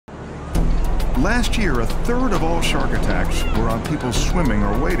Last year, a third of all shark attacks were on people swimming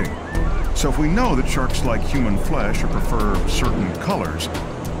or wading. So if we know that sharks like human flesh or prefer certain colors,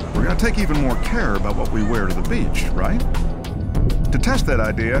 we're going to take even more care about what we wear to the beach, right? To test that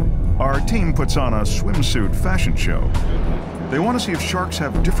idea, our team puts on a swimsuit fashion show. They want to see if sharks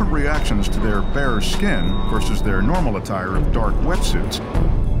have different reactions to their bare skin versus their normal attire of dark wetsuits,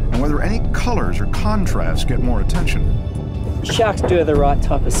 and whether any colors or contrasts get more attention. Sharks do have the right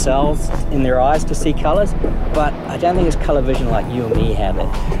type of cells in their eyes to see colors, but I don't think it's color vision like you and me have it.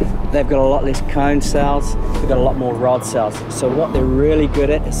 They've got a lot less cone cells, they've got a lot more rod cells. So what they're really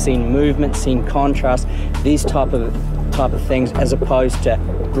good at is seeing movement, seeing contrast, these type of things, as opposed to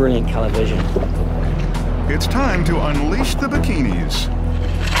brilliant color vision. It's time to unleash the bikinis.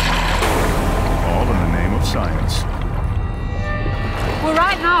 All in the name of science. Well,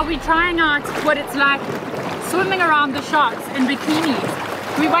 right now we're trying out what it's like swimming around the sharks in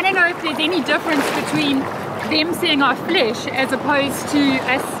bikinis. We want to know if there's any difference between them seeing our flesh as opposed to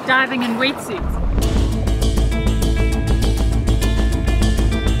us diving in wetsuits.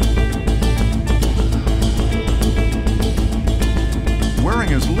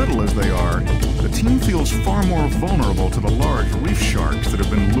 Wearing as little as they are, the team feels far more vulnerable to the large reef sharks that have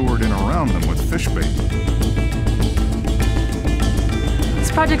been lured in around them with fish bait. This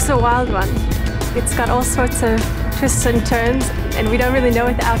project's a wild one. It's got all sorts of twists and turns, and we don't really know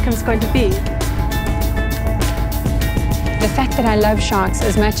what the outcome's going to be. The fact that I love sharks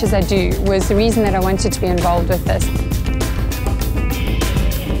as much as I do was the reason that I wanted to be involved with this.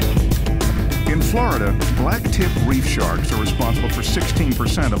 In Florida, black-tip reef sharks are responsible for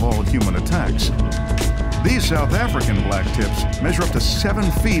 16% of all human attacks. These South African black-tips measure up to 7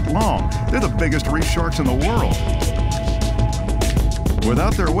 feet long. They're the biggest reef sharks in the world.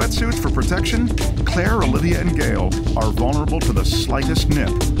 Without their wetsuits for protection, Claire, Olivia, and Gail are vulnerable to the slightest nip.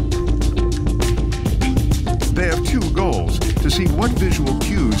 They have two goals: to see what visual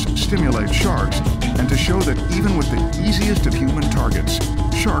cues stimulate sharks, and to show that even with the easiest of human targets,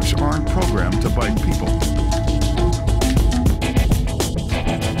 sharks aren't programmed to bite people.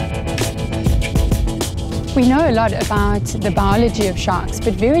 We know a lot about the biology of sharks,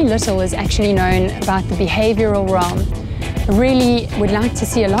 but very little is actually known about the behavioral realm. I really would like to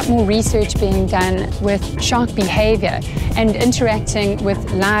see a lot more research being done with shark behavior and interacting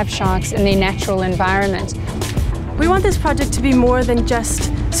with live sharks in their natural environment. We want this project to be more than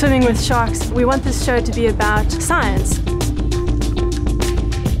just swimming with sharks. We want this show to be about science.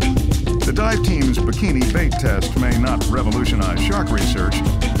 The dive team's bikini bait test may not revolutionize shark research,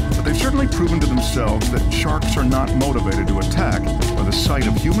 but they've certainly proven to themselves that sharks are not motivated to attack by the sight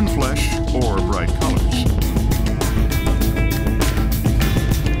of human flesh or bright colors.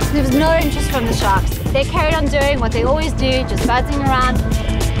 There was no interest from the sharks. They carried on doing what they always do, just buzzing around.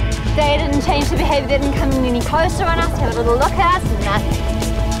 They didn't change the behavior, they didn't come any closer on us, have a little look at us, and nothing.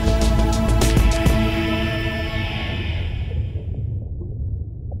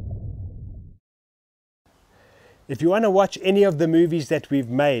 If you want to watch any of the movies that we've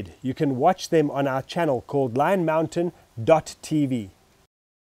made, you can watch them on our channel called lionmountain.tv.